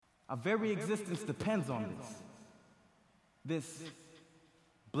Our very existence depends on this. This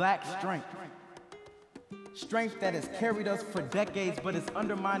black strength. Strength that has carried us for decades, but is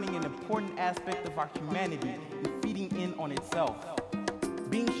undermining an important aspect of our humanity and feeding in on itself.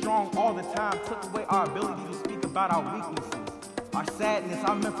 Being strong all the time took away our ability to speak about our weaknesses, our sadness,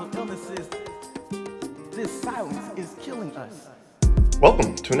 our mental illnesses. This silence is killing us.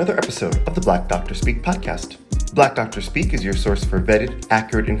 Welcome to another episode of the Black Doctor Speak podcast. Black Doctor Speak is your source for vetted,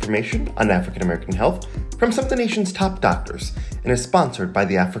 accurate information on African American health from some of the nation's top doctors and is sponsored by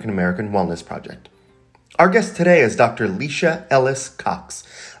the African American Wellness Project. Our guest today is Dr. Leesha Ellis-Cox,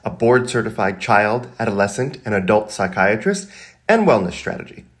 a board-certified child, adolescent, and adult psychiatrist and wellness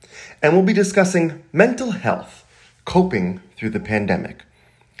strategy, and we'll be discussing mental health, coping through the pandemic.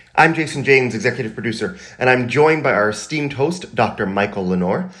 I'm Jason James, executive producer, and I'm joined by our esteemed host, Dr. Michael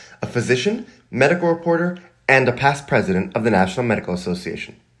Lenore, a physician, medical reporter, and a past president of the National Medical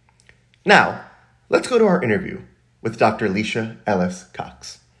Association. Now, let's go to our interview with Dr. Leesha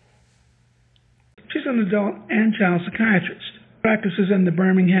Ellis-Cox. She's an adult and child psychiatrist, practices in the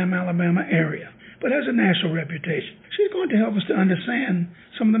Birmingham, Alabama area, but has a national reputation. She's going to help us to understand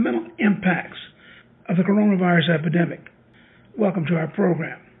some of the mental impacts of the coronavirus epidemic. Welcome to our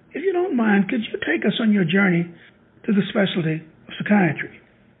program. If you don't mind, could you take us on your journey to the specialty of psychiatry?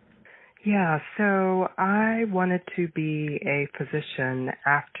 Yeah, so I wanted to be a physician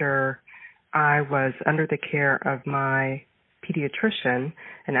after I was under the care of my pediatrician,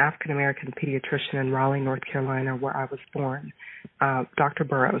 an African-American pediatrician in Raleigh, North Carolina, where I was born, Dr.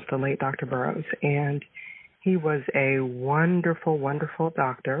 Burroughs, the late Dr. Burroughs. And he was a wonderful, wonderful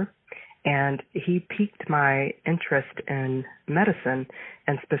doctor, and he piqued my interest in medicine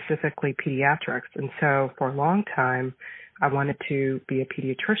and specifically pediatrics. And so for a long time, I wanted to be a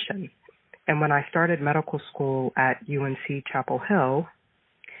pediatrician. And when I started medical school at UNC Chapel Hill,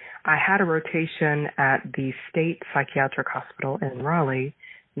 I had a rotation at the state psychiatric hospital in Raleigh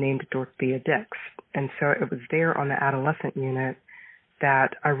named Dorothea Dix. And so it was there on the adolescent unit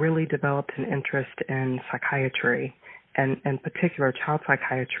that I really developed an interest in psychiatry and in particular child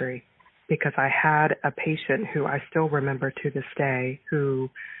psychiatry, because I had a patient who I still remember to this day who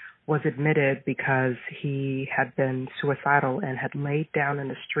was admitted because he had been suicidal and had laid down in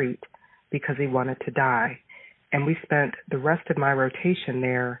the street because he wanted to die. And we spent the rest of my rotation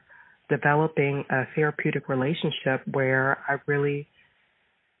there developing a therapeutic relationship where I really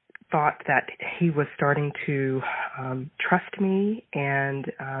thought that he was starting to trust me,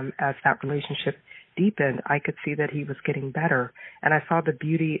 and as that relationship deepened, I could see that he was getting better. And I saw the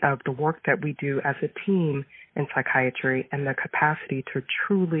beauty of the work that we do as a team in psychiatry and the capacity to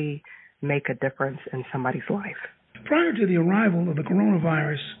truly make a difference in somebody's life. Prior to the arrival of the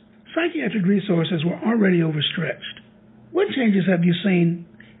coronavirus, psychiatric resources were already overstretched. What changes have you seen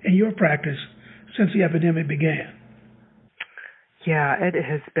in your practice since the epidemic began? Yeah, it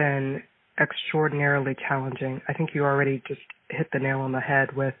has been extraordinarily challenging. I think you already just hit the nail on the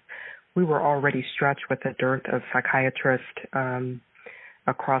head with we were already stretched with a dearth of psychiatrists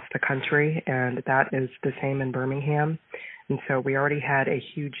across the country, and that is the same in Birmingham. And so we already had a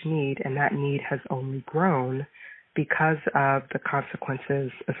huge need, and that need has only grown because of the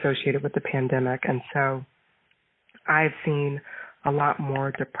consequences associated with the pandemic. And so I've seen a lot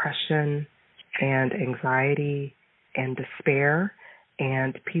more depression and anxiety and despair,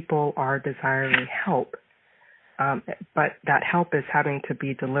 and people are desiring help. But that help is having to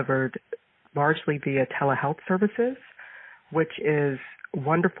be delivered largely via telehealth services, which is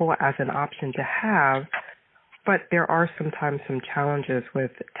wonderful as an option to have, but there are sometimes some challenges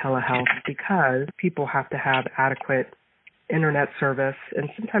with telehealth because people have to have adequate internet service, and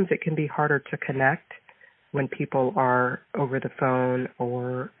sometimes it can be harder to connect when people are over the phone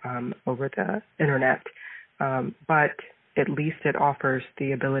or over the internet. But at least it offers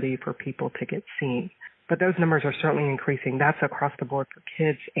the ability for people to get seen. But those numbers are certainly increasing. That's across the board for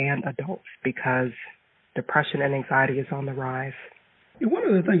kids and adults because depression and anxiety is on the rise. One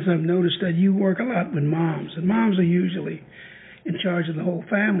of the things I've noticed that you work a lot with moms, and moms are usually in charge of the whole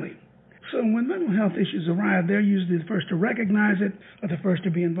family. So when mental health issues arrive, they're usually the first to recognize it or the first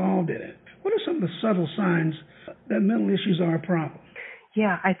to be involved in it. What are some of the subtle signs that mental issues are a problem?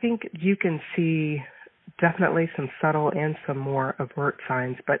 Yeah, I think you can see definitely some subtle and some more overt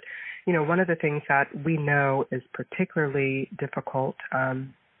signs. But, you know, one of the things that we know is particularly difficult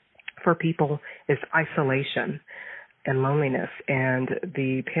for people is isolation and loneliness. And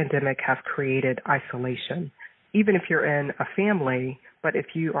the pandemic has created isolation, even if you're in a family, but if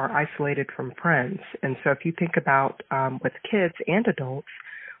you are isolated from friends. And so if you think about with kids and adults,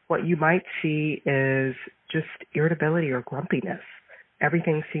 what you might see is just irritability or grumpiness.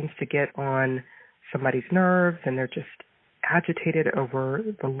 everything seems to get on somebody's nerves and they're just agitated over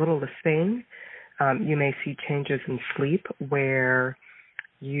the littlest thing. You may see changes in sleep where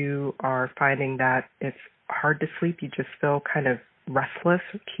you are finding that it's hard to sleep. You just feel kind of restless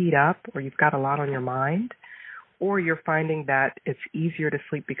or keyed up, or you've got a lot on your mind. Or you're finding that it's easier to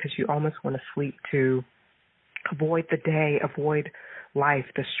sleep because you almost want to sleep to avoid the day, avoid life,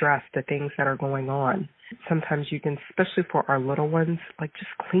 the stress, the things that are going on. Sometimes you can, especially for our little ones, like just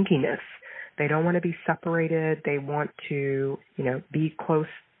clinginess. They don't want to be separated. They want to, be close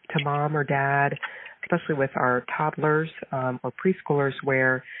to mom or dad, especially with our toddlers or preschoolers,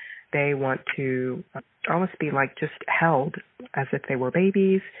 where they want to almost be like just held as if they were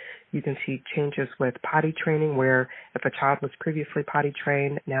babies. You can see changes with potty training, where if a child was previously potty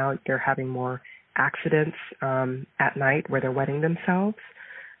trained, now they're having more accidents at night where they're wetting themselves.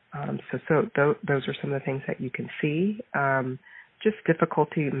 So those are some of the things that you can see. Just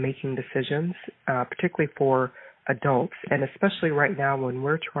difficulty making decisions, particularly for adults, and especially right now when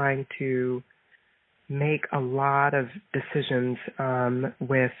we're trying to make a lot of decisions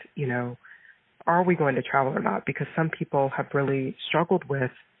with, are we going to travel or not? Because some people have really struggled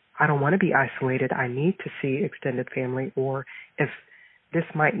with, I don't want to be isolated. I need to see extended family, or if this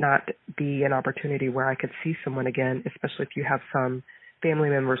might not be an opportunity where I could see someone again, especially if you have some family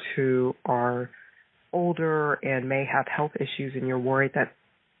members who are older and may have health issues and you're worried that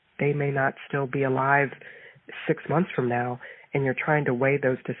they may not still be alive 6 months from now, and you're trying to weigh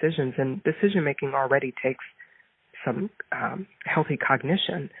those decisions. And decision making already takes some healthy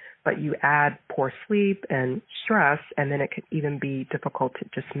cognition, but you add poor sleep and stress, and then it can even be difficult to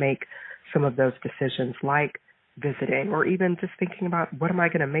just make some of those decisions, like visiting, or even just thinking about, what am I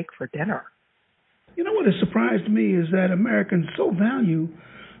going to make for dinner? What has surprised me is that Americans so value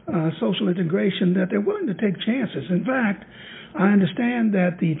social integration that they're willing to take chances. In fact, I understand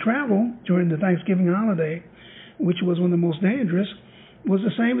that the travel during the Thanksgiving holiday, which was one of the most dangerous, was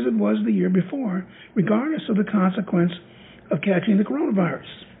the same as it was the year before, regardless of the consequence of catching the coronavirus.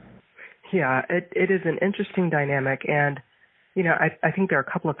 Yeah, it is an interesting dynamic, and, I think there are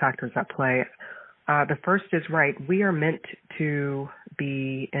a couple of factors at play. The first is, right, we are meant to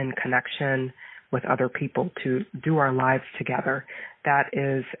be in connection with other people, to do our lives together. That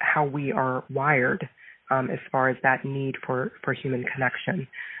is how we are wired as far as that need for human connection.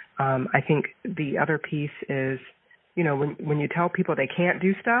 I think the other piece is, when you tell people they can't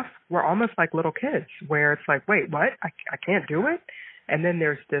do stuff, we're almost like little kids, where it's like, wait, what? I can't do it? And then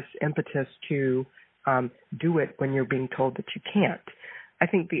there's this impetus to do it when you're being told that you can't. I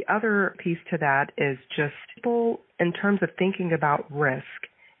think the other piece to that is just people, in terms of thinking about risk.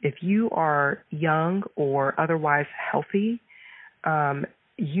 If you are young or otherwise healthy,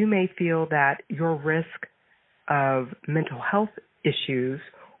 you may feel that your risk of mental health issues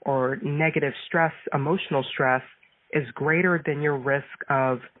or negative stress, emotional stress, is greater than your risk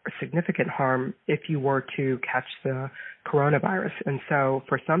of significant harm if you were to catch the coronavirus. And so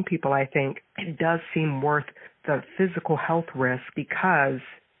for some people, I think it does seem worth the physical health risk because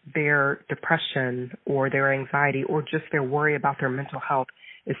their depression or their anxiety or just their worry about their mental health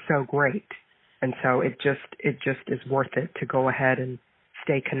is so great. And so it just is worth it to go ahead and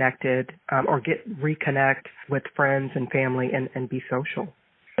stay connected or reconnect with friends and family and be social.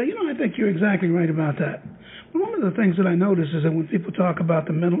 I think you're exactly right about that. One of the things that I notice is that when people talk about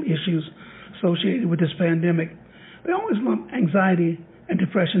the mental issues associated with this pandemic, they always lump anxiety and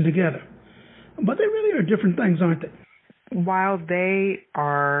depression together. But they really are different things, aren't they? While they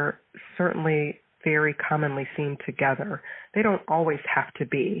are certainly very commonly seen together, they don't always have to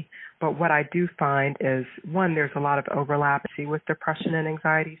be. But what I do find is, one, there's a lot of overlap with depression and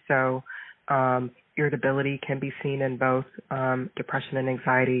anxiety. So irritability can be seen in both depression and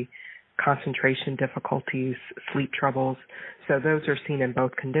anxiety, concentration difficulties, sleep troubles. So those are seen in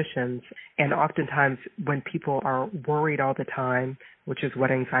both conditions. And oftentimes when people are worried all the time, which is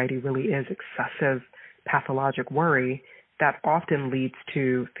what anxiety really is, excessive pathologic worry, that often leads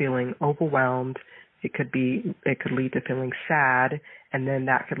to feeling overwhelmed. It could lead to feeling sad, and then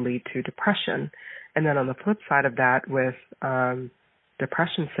that could lead to depression. And then on the flip side of that, with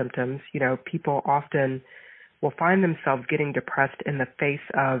depression symptoms, people often will find themselves getting depressed in the face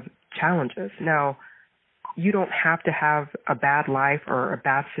of challenges. Now, you don't have to have a bad life or a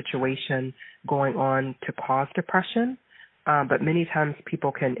bad situation going on to cause depression, but many times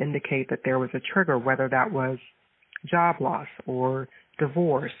people can indicate that there was a trigger, whether that was job loss or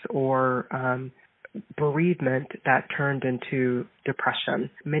divorce or bereavement that turned into depression.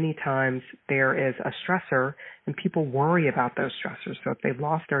 Many times there is a stressor and people worry about those stressors. So if they've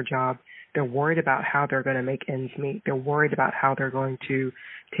lost their job, They're worried about how they're going to make ends meet. They're worried about how they're going to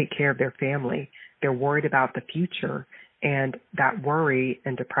take care of their family. They're worried about the future, and that worry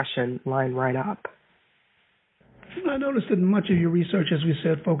and depression line right up. I noticed that much of your research, as we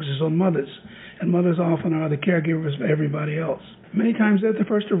said, focuses on mothers, and mothers often are the caregivers for everybody else. Many times they're the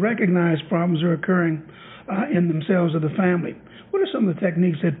first to recognize problems are occurring in themselves or the family. What are some of the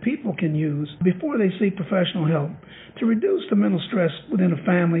techniques that people can use before they seek professional help to reduce the mental stress within a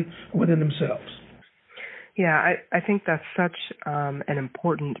family or within themselves? Yeah, I think that's such an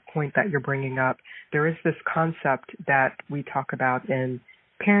important point that you're bringing up. There is this concept that we talk about in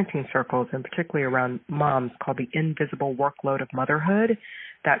parenting circles, and particularly around moms, called the invisible workload of motherhood,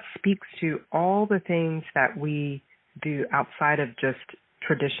 that speaks to all the things that we do outside of just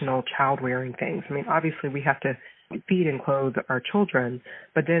traditional child-rearing things. I mean, obviously we have to feed and clothe our children,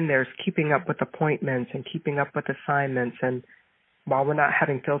 but then there's keeping up with appointments and keeping up with assignments. And while we're not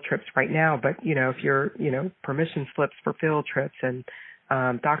having field trips right now, but, if you're, permission slips for field trips and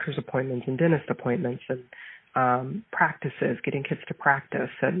doctor's appointments and dentist appointments and practices, getting kids to practice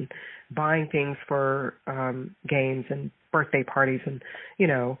and buying things for games and birthday parties. And,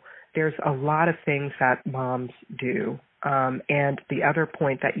 there's a lot of things that moms do. And the other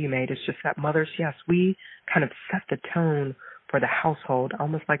point that you made is just that mothers, yes, we kind of set the tone for the household,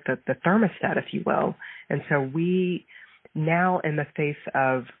 almost like the thermostat, if you will. And so we now, in the face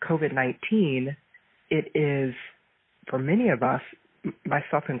of COVID-19, it is, for many of us,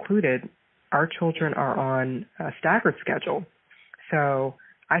 myself included, our children are on a staggered schedule. So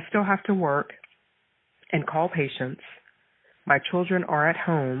I still have to work and call patients. My children are at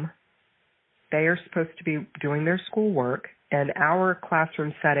home. They are supposed to be doing their schoolwork, and our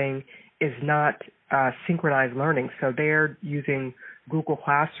classroom setting is not synchronized learning. So they're using Google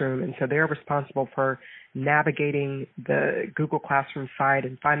Classroom, and so they're responsible for navigating the Google Classroom site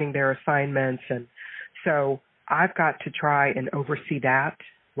and finding their assignments. And so I've got to try and oversee that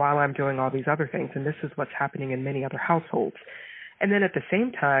while I'm doing all these other things. And this is what's happening in many other households. And then at the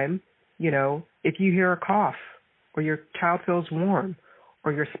same time, if you hear a cough or your child feels warm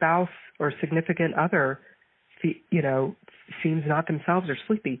or your spouse or significant other, seems not themselves or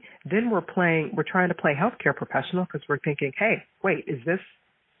sleepy, then we're trying to play healthcare professional because we're thinking, hey, wait, is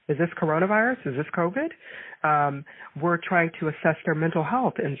this coronavirus? Is this COVID? We're trying to assess their mental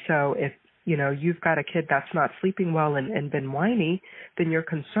health. And so if, you've got a kid that's not sleeping well and been whiny, then you're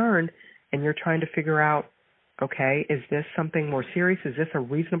concerned and you're trying to figure out, okay, is this something more serious? Is this a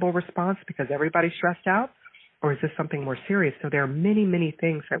reasonable response because everybody's stressed out? Or is this something more serious? So there are many, many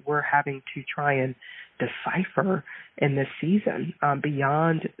things that we're having to try and decipher in this season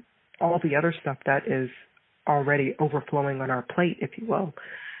beyond all the other stuff that is already overflowing on our plate, if you will.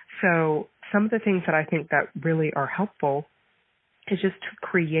 So some of the things that I think that really are helpful is just to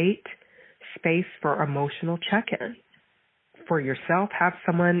create space for emotional check-in. For yourself, have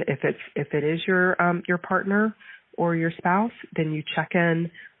someone, if it is your partner or your spouse, then you check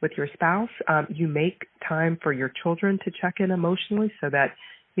in with your spouse. You make time for your children to check in emotionally so that,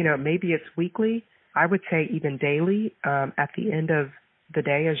 maybe it's weekly. I would say even daily at the end of the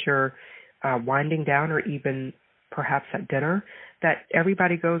day as you're winding down, or even perhaps at dinner, that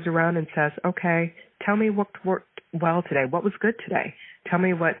everybody goes around and says, okay, tell me what worked well today. What was good today? Tell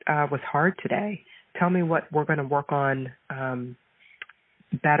me what was hard today. Tell me what we're going to work on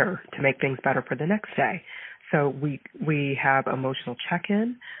better to make things better for the next day. So we have emotional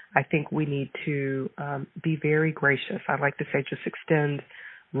check-in. I think we need to be very gracious. I like to say just extend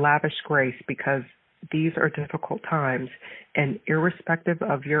lavish grace, because these are difficult times. And irrespective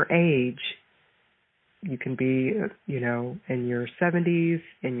of your age, you can be, in your 70s,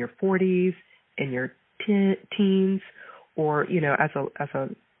 in your 40s, in your teens, or, as a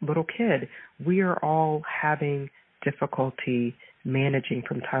little kid, we are all having difficulty managing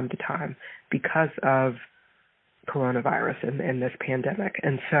from time to time because of coronavirus and this pandemic.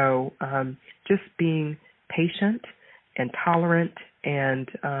 And so just being patient and tolerant and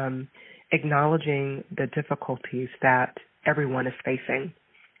acknowledging the difficulties that everyone is facing,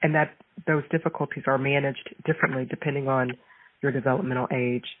 and that those difficulties are managed differently depending on your developmental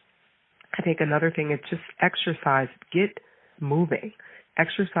age. I think another thing is just exercise. Get moving.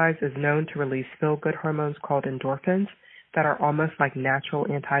 Exercise is known to release feel-good hormones called endorphins that are almost like natural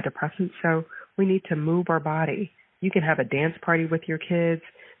antidepressants. So we need to move our body. You can have a dance party with your kids.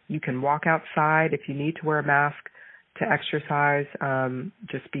 You can walk outside. If you need to wear a mask to exercise,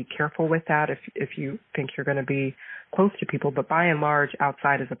 just be careful with that if you think you're going to be close to people. But by and large,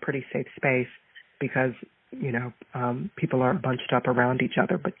 outside is a pretty safe space because, people aren't bunched up around each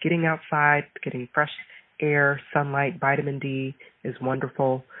other. But getting outside, getting fresh air, sunlight, vitamin D is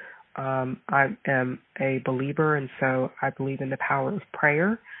wonderful. I am a believer, and so I believe in the power of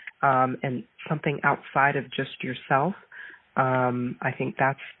prayer and something outside of just yourself. I think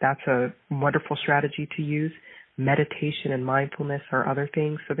that's a wonderful strategy to use. Meditation and mindfulness are other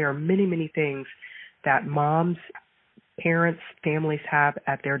things. So there are many, many things that moms, parents, families have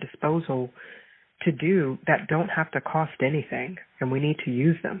at their disposal to do that don't have to cost anything, and we need to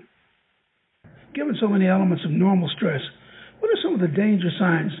use them. Given so many elements of normal stress, what are some of the danger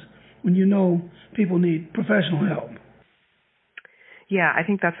signs when you know people need professional help? Yeah, I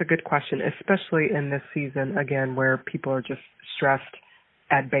think that's a good question, especially in this season, again, where people are just stressed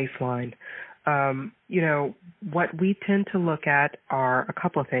at baseline. What we tend to look at are a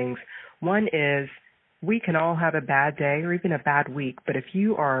couple of things. One is we can all have a bad day or even a bad week, but if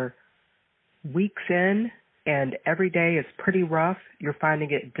you are weeks in and every day is pretty rough, you're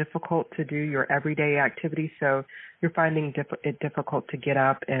finding it difficult to do your everyday activities, so you're finding it difficult to get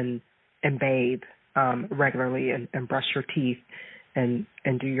up and bathe regularly and brush your teeth and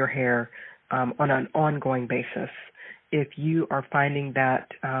do your hair on an ongoing basis. If you are finding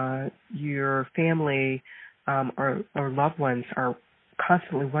that your family or loved ones are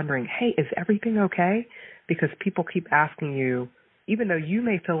constantly wondering, hey, is everything okay? Because people keep asking you, even though you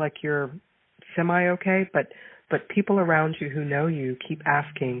may feel like you're semi-okay, but people around you who know you keep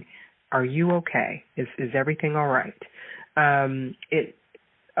asking, are you okay? Is everything all right?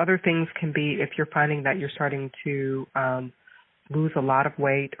 Other things can be if you're finding that you're starting to lose a lot of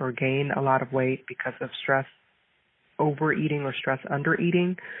weight or gain a lot of weight because of stress overeating or stress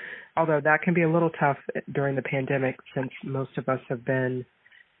undereating, although that can be a little tough during the pandemic since most of us have been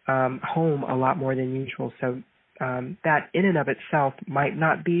home a lot more than usual. So that in and of itself might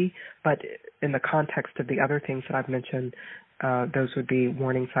not be, but in the context of the other things that I've mentioned, those would be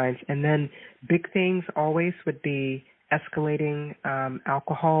warning signs. And then big things always would be escalating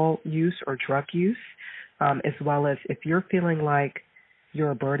alcohol use or drug use, as well as if you're feeling like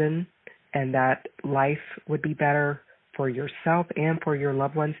you're a burden and that life would be better for yourself and for your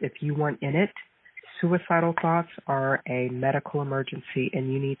loved ones if you weren't in it. Suicidal thoughts are a medical emergency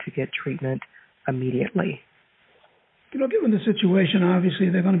and you need to get treatment immediately. Given the situation, obviously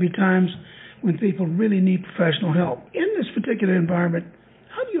there are going to be times when people really need professional help. In this particular environment,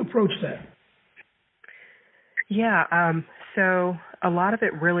 how do you approach that? Yeah, so a lot of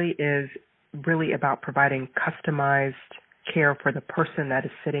it really is about providing customized care for the person that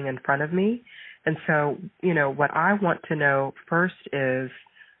is sitting in front of me. And so, what I want to know first is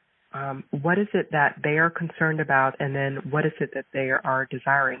what is it that they are concerned about, and then what is it that they are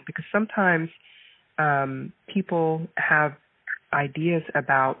desiring? Because sometimes people have ideas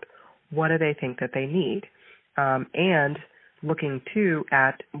about what do they think that they need, and looking too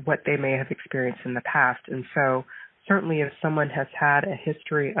at what they may have experienced in the past. And so certainly if someone has had a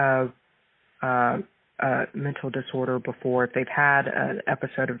history of mental disorder before, if they've had an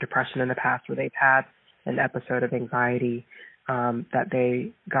episode of depression in the past, or they've had an episode of anxiety that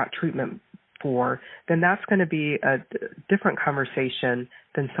they got treatment for, then that's going to be a different conversation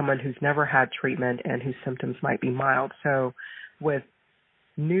than someone who's never had treatment and whose symptoms might be mild. So with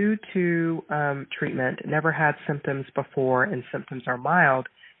new to treatment, never had symptoms before, and symptoms are mild,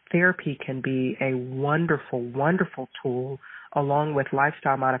 therapy can be a wonderful, wonderful tool, along with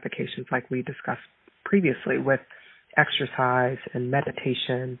lifestyle modifications like we discussed previously with exercise and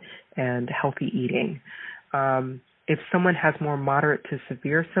meditation and healthy eating. If someone has more moderate to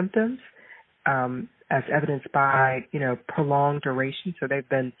severe symptoms, as evidenced by, prolonged duration, so they've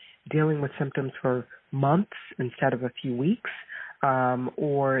been dealing with symptoms for months instead of a few weeks,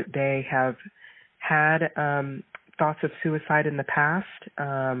 or they have had thoughts of suicide in the past,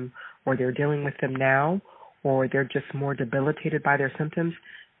 or they're dealing with them now, or they're just more debilitated by their symptoms,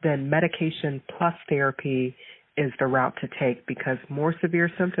 then medication plus therapy is the route to take, because more severe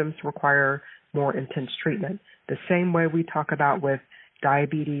symptoms require more intense treatment. The same way we talk about with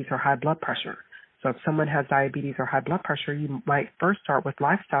diabetes or high blood pressure. So if someone has diabetes or high blood pressure, you might first start with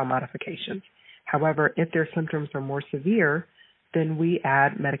lifestyle modifications. However, if their symptoms are more severe, then we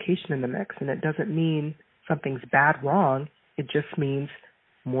add medication in the mix. And it doesn't mean something's wrong. It just means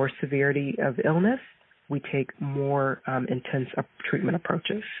more severity of illness. We take more intense treatment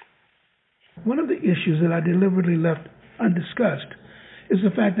approaches. One of the issues that I deliberately left undiscussed is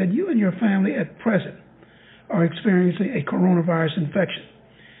the fact that you and your family at present are experiencing a coronavirus infection.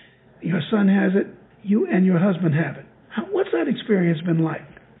 Your son has it, you and your husband have it. What's that experience been like?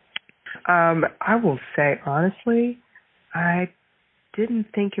 I will say, honestly, I didn't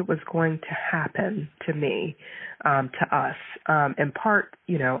think it was going to happen to me, to us. In part,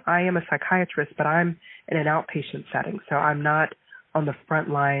 I am a psychiatrist, but I'm in an outpatient setting, so I'm not on the front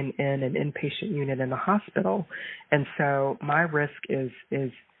line in an inpatient unit in the hospital. And so my risk is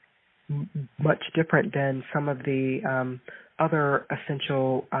much different than some of the other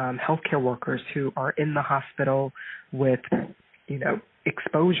essential healthcare workers who are in the hospital with,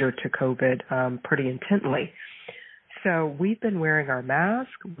 exposure to COVID pretty intently. So we've been wearing our mask.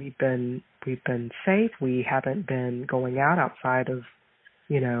 We've been safe. We haven't been going outside of,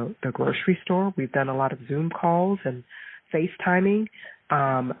 the grocery store. We've done a lot of Zoom calls and FaceTiming.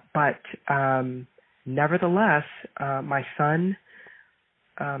 But nevertheless, my son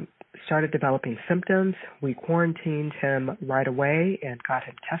started developing symptoms. We quarantined him right away and got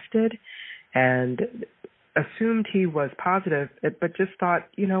him tested and assumed he was positive, but just thought,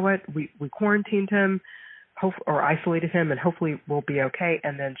 we quarantined him or isolated him and hopefully we'll be okay.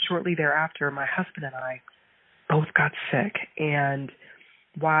 And then shortly thereafter, my husband and I both got sick. And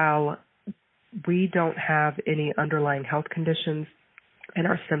while we don't have any underlying health conditions and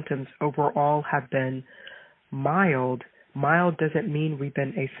our symptoms overall have been mild doesn't mean we've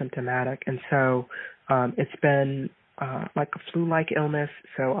been asymptomatic. And so it's been like a flu-like illness,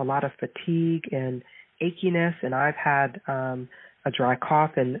 so a lot of fatigue and achiness, and I've had a dry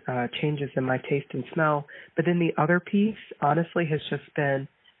cough and changes in my taste and smell. But then the other piece, honestly, has just been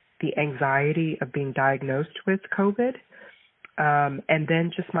the anxiety of being diagnosed with COVID, and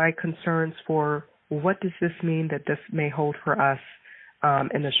then just my concerns for what does this mean that this may hold for us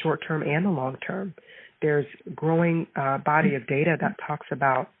in the short term and the long term. There's a growing body of data that talks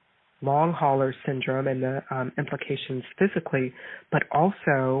about long hauler syndrome and the implications physically, but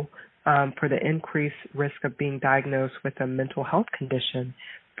also for the increased risk of being diagnosed with a mental health condition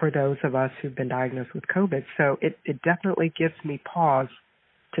for those of us who've been diagnosed with COVID. So it definitely gives me pause,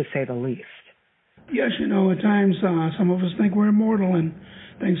 to say the least. Yes, at times some of us think we're immortal and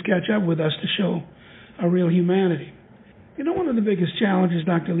things catch up with us to show our real humanity. One of the biggest challenges,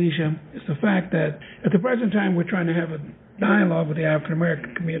 Dr. Leesha, is the fact that at the present time we're trying to have a dialogue with the African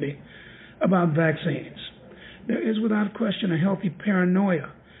American community about vaccines. There is without question a healthy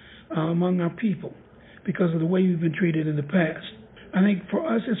paranoia among our people because of the way we've been treated in the past. I think for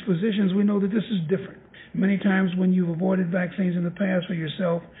us as physicians, we know that this is different. Many times when you've avoided vaccines in the past for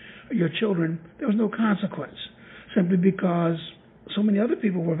yourself or your children, there was no consequence, simply because so many other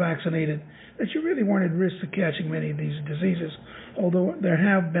people were vaccinated that you really weren't at risk of catching many of these diseases, although there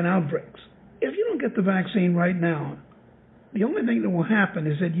have been outbreaks. If you don't get the vaccine right now, the only thing that will happen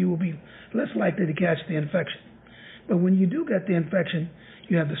is that you will be less likely to catch the infection. But when you do get the infection,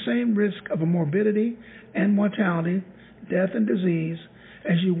 you have the same risk of a morbidity and mortality, death and disease,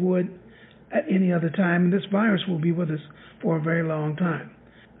 as you would at any other time, and this virus will be with us for a very long time.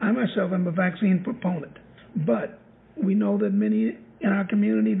 I myself am a vaccine proponent, but we know that many in our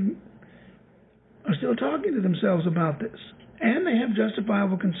community are still talking to themselves about this, and they have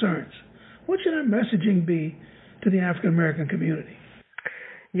justifiable concerns. What should our messaging be to the African American community?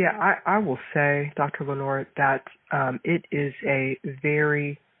 Yeah, I will say, Dr. Lenore, that it is a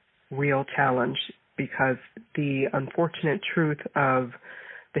very real challenge because the unfortunate truth of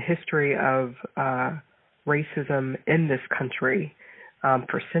the history of racism in this country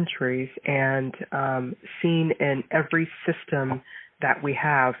for centuries and seen in every system that we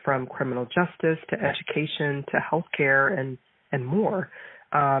have, from criminal justice to education to healthcare and more.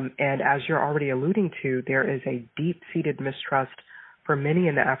 And as you're already alluding to, there is a deep-seated mistrust for many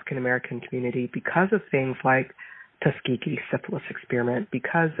in the African American community because of things like Tuskegee syphilis experiment,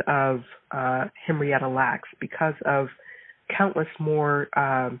 because of Henrietta Lacks, because of countless more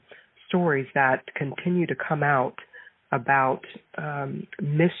stories that continue to come out about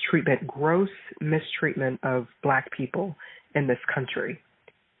mistreatment, gross mistreatment of Black people in this country.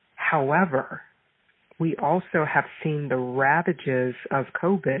 However, we also have seen the ravages of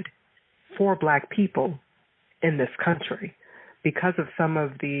COVID for Black people in this country because of some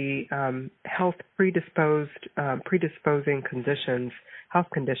of the health predisposing conditions, health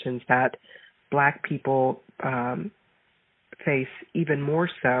conditions that Black people face even more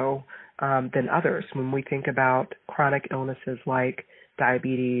so than others. When we think about chronic illnesses like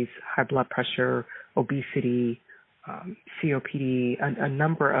diabetes, high blood pressure, obesity, COPD, a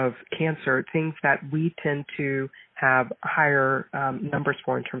number of cancer, things that we tend to have higher numbers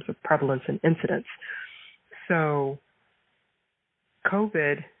for in terms of prevalence and incidence. So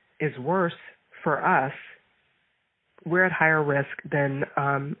COVID is worse for us. We're at higher risk than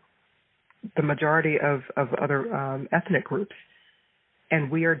the majority of other ethnic groups. And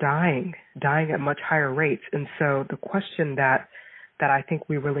we are dying at much higher rates. And so the question that I think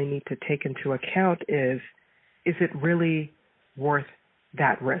we really need to take into account is it really worth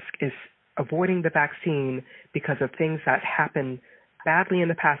that risk? Is avoiding the vaccine because of things that happen badly in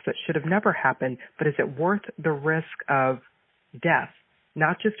the past that should have never happened, but is it worth the risk of death,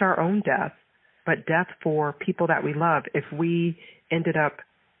 not just our own death, but death for people that we love if we ended up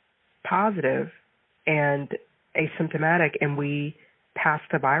positive and asymptomatic and we passed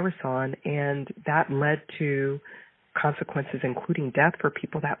the virus on and that led to consequences including death for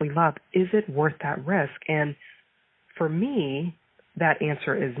people that we love? Is it worth that risk? And for me, that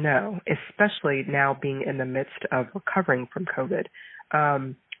answer is no, especially now being in the midst of recovering from COVID.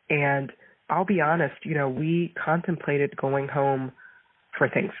 And I'll be honest, we contemplated going home for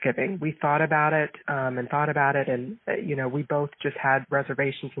Thanksgiving. We thought about it and we both just had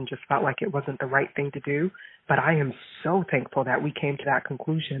reservations and just felt like it wasn't the right thing to do. But I am so thankful that we came to that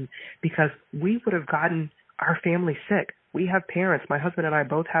conclusion because we would have gotten our family sick. We have parents. My husband and I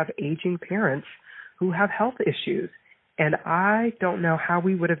both have aging parents who have health issues. And I don't know how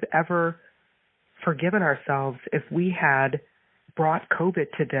we would have ever forgiven ourselves if we had brought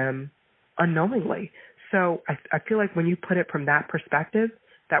COVID to them unknowingly. So I feel like when you put it from that perspective,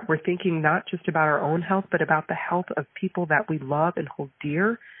 that we're thinking not just about our own health, but about the health of people that we love and hold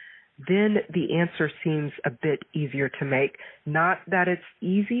dear, then the answer seems a bit easier to make. Not that it's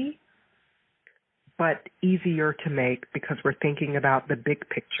easy, but easier to make because we're thinking about the big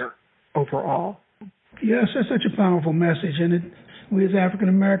picture overall. Yes, that's such a powerful message, and we as African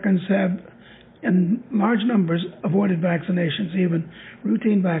Americans have, in large numbers, avoided vaccinations, even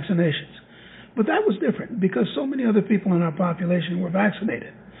routine vaccinations. But that was different because so many other people in our population were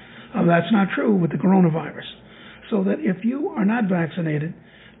vaccinated. That's not true with the coronavirus. So that if you are not vaccinated,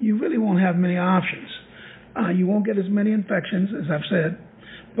 you really won't have many options. You won't get as many infections, as I've said,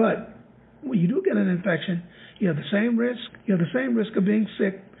 but when you do get an infection, you have the same risk. You have the same risk of being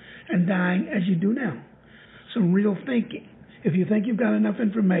sick and dying as you do now. Some real thinking. If you think you've got enough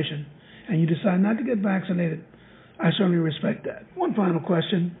information and you decide not to get vaccinated, I certainly respect that. One final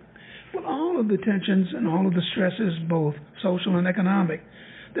question. With all of the tensions and all of the stresses, both social and economic,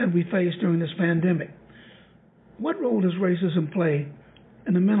 that we face during this pandemic, what role does racism play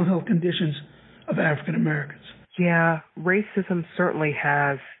in the mental health conditions of African Americans? Yeah, racism certainly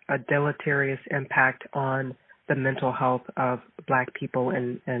has a deleterious impact on the mental health of Black people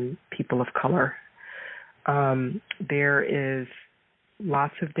and people of color. There is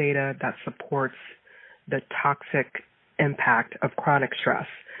lots of data that supports the toxic impact of chronic stress.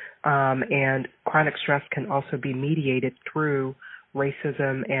 And chronic stress can also be mediated through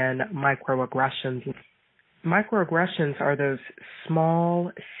racism and microaggressions. Microaggressions are those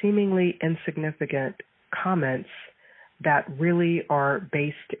small, seemingly insignificant comments that really are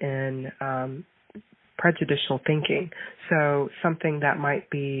based in prejudicial thinking. So something that might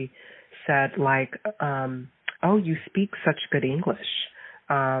be said like, oh, you speak such good English,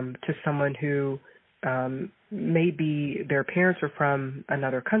 to someone who maybe their parents are from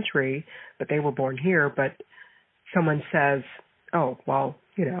another country, but they were born here, but someone says, oh, well,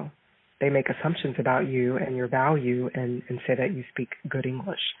 they make assumptions about you and your value and say that you speak good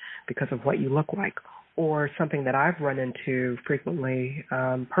English because of what you look like. Or something that I've run into frequently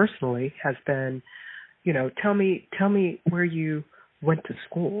personally has been, tell me where you went to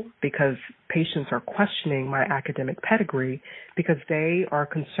school, because patients are questioning my academic pedigree because they are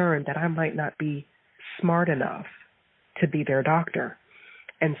concerned that I might not be smart enough to be their doctor.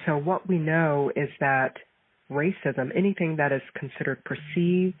 And so what we know is that racism, anything that is considered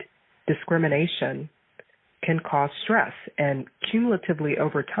perceived discrimination, can cause stress. And cumulatively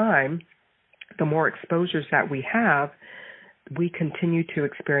over time, the more exposures that we have, we continue to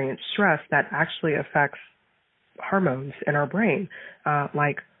experience stress that actually affects hormones in our brain,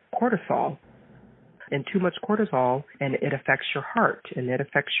 like cortisol. And too much cortisol, and it affects your heart, and it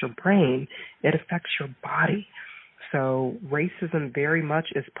affects your brain, it affects your body. So racism very much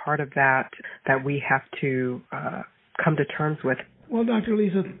is part of that we have to come to terms with. Well, Dr.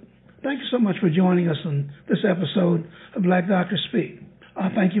 Leesha, thank you so much for joining us on this episode of Black Doctors Speak.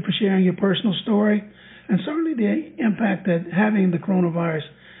 Thank you for sharing your personal story and certainly the impact that having the coronavirus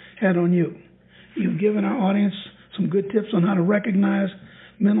had on you. You've given our audience some good tips on how to recognize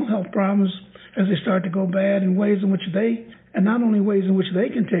mental health problems as they start to go bad, and ways in which and not only ways in which they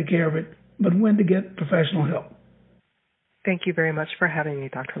can take care of it, but when to get professional help. Thank you very much for having me,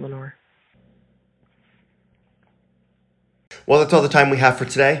 Dr. Lenore. Well, that's all the time we have for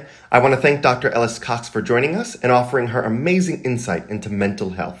today. I want to thank Dr. Ellis-Cox for joining us and offering her amazing insight into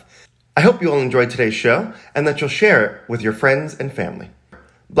mental health. I hope you all enjoyed today's show and that you'll share it with your friends and family.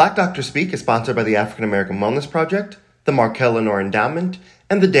 Black Doctors Speak is sponsored by the African American Wellness Project, the Markel Lenore Endowment,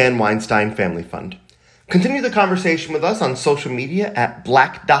 and the Dan Weinstein Family Fund. Continue the conversation with us on social media at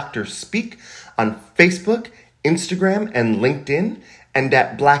Black Doctors Speak on Facebook, Instagram and LinkedIn, and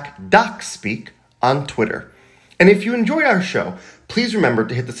at Black Doc Speak on Twitter. And if you enjoyed our show, please remember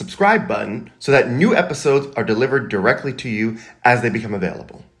to hit the subscribe button so that new episodes are delivered directly to you as they become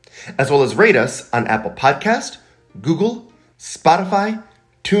available, as well as rate us on Apple Podcast, Google, Spotify,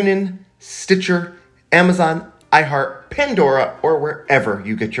 TuneIn, Stitcher, Amazon, iHeart, Pandora, or wherever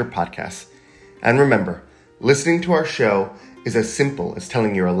you get your podcasts. And remember, listening to our show is as simple as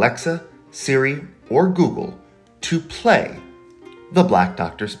telling your Alexa, Siri, or Google to play the Black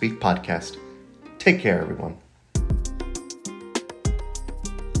Doctor Speak podcast. Take care, everyone.